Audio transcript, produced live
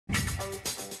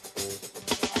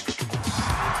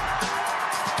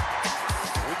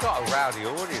a rowdy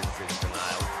audience in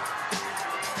tonight.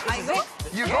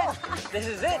 You got it. This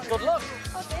is it. Good luck.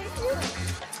 Oh, thank you.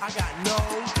 I got no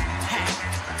hat.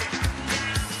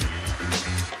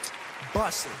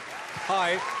 Bust it.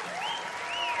 Hi.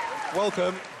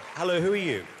 Welcome. Hello, who are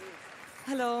you?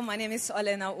 Hello, my name is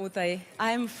Olena Uutai.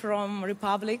 I'm from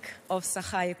Republic of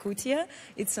Sakha-Yakutia.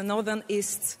 It's a northern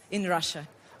east in Russia.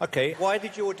 Okay, why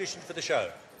did you audition for the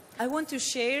show? I want to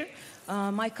share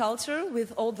my culture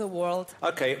with all the world.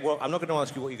 Okay, well, I'm not going to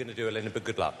ask you what you're going to do, Elena, but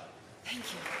good luck. Thank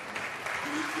you.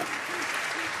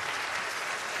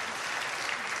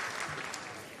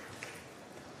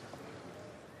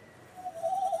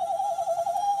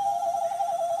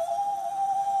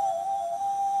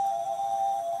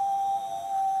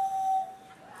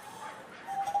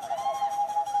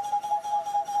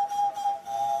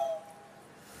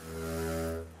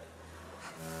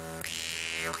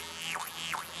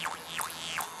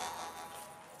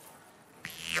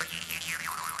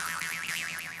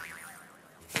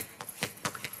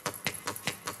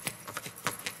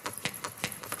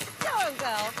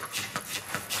 Girl.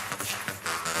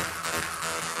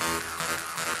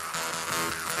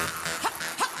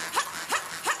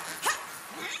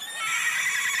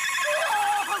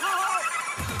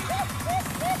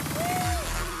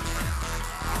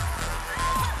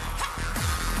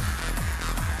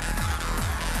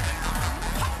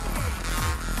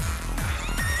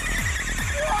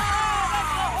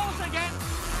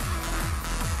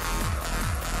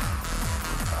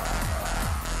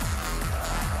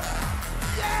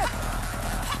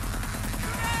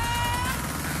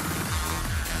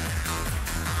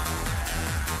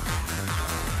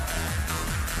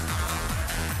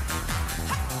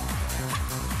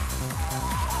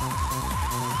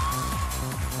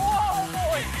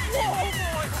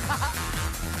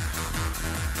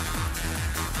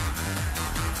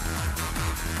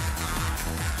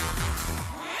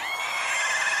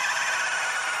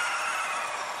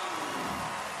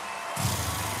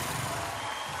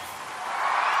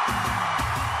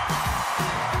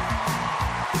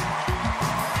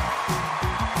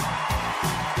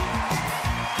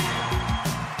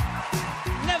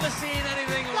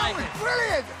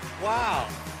 Brilliant! Wow.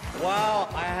 Wow,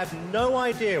 I have no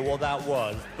idea what that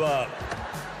was, but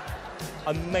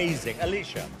amazing.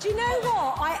 Alicia. Do you know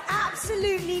what? I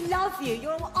absolutely love you.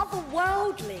 You're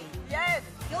otherworldly. Yes.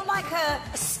 You're like a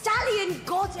stallion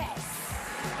goddess.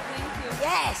 Thank you.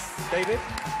 Yes. David?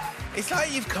 It's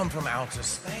like you've come from outer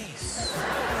space.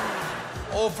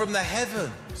 Or from the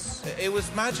heavens. It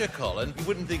was magical, and you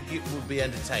wouldn't think it would be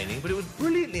entertaining, but it was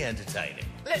brilliantly entertaining.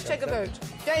 Let's take a vote.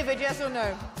 David, yes or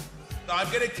no? I'm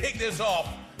going to kick this off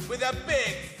with a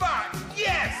big, fat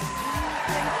yes!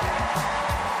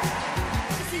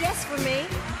 It's a yes from me.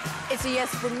 It's a yes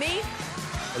from me.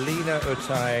 Olena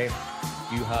Uutai,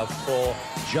 you have 4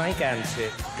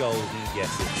 gigantic golden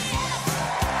yeses.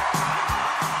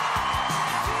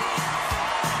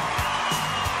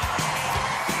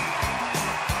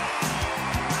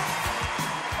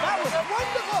 That was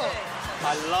wonderful.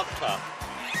 I loved her.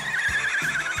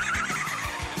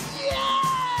 Yeah!